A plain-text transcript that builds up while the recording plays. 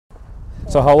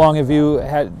So how long have you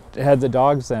had the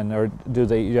dogs then, or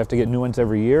do you have to get new ones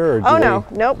every year, or do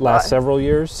nope. last several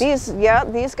years? These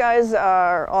guys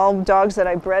are all dogs that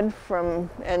I bred from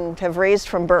and have raised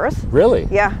from birth. Really?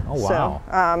 Yeah. Oh wow.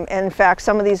 So, and in fact,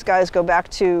 some of these guys go back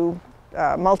to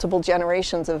multiple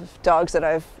generations of dogs that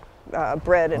I've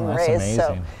bred and that's raised. Amazing.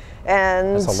 So,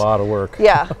 and that's a lot of work.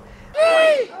 Yeah. 3,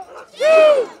 2,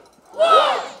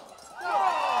 1.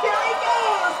 Here he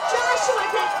goes, Joshua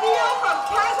McNeil from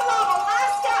Kazalov,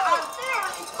 Alaska, our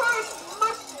very first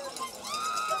musher.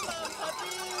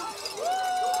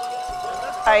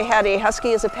 I had a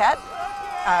husky as a pet.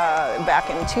 Back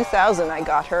in 2000 I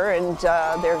got her, and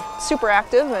they're super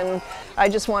active, and I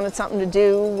just wanted something to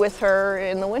do with her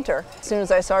in the winter. As soon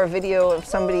as I saw a video of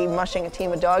somebody mushing a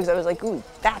team of dogs, I was like, ooh,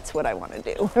 that's what I want to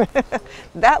do.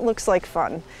 That looks like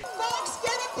fun. Folks,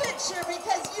 get a picture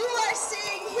because you are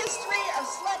seeing history of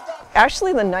sled dogs.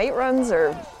 Actually, the night runs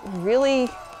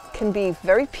can be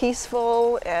very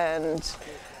peaceful, and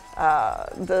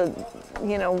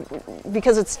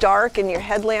because it's dark and your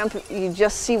headlamp, you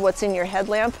just see what's in your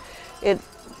headlamp.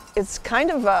 It's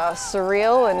kind of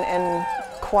surreal and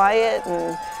quiet,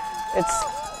 and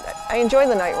I enjoy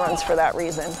the night runs for that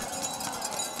reason.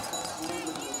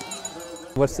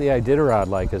 What's the Iditarod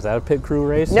like? Is that a pit crew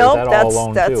race? Nope, or is that all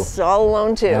alone that's too? all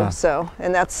alone too. Yeah. So,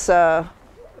 and that's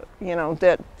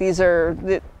these are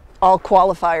all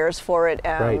qualifiers for it.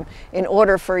 Right. In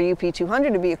order for UP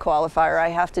 200 to be a qualifier, I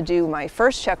have to do my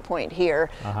first checkpoint here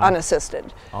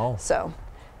unassisted. Oh. So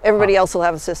everybody else will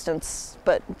have assistance,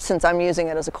 but since I'm using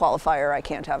it as a qualifier, I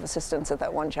can't have assistance at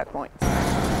that one checkpoint.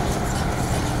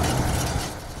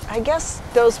 I guess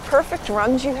those perfect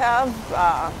runs you have,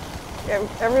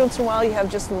 every once in a while you have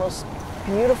just the most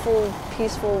beautiful,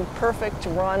 peaceful, perfect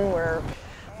run where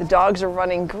the dogs are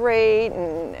running great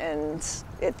and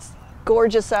it's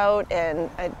gorgeous out, and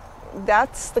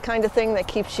that's the kind of thing that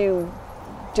keeps you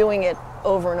doing it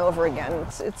over and over again.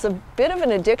 It's a bit of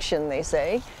an addiction, they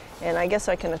say, and I guess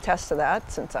I can attest to that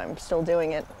since I'm still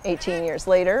doing it 18 years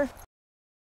later.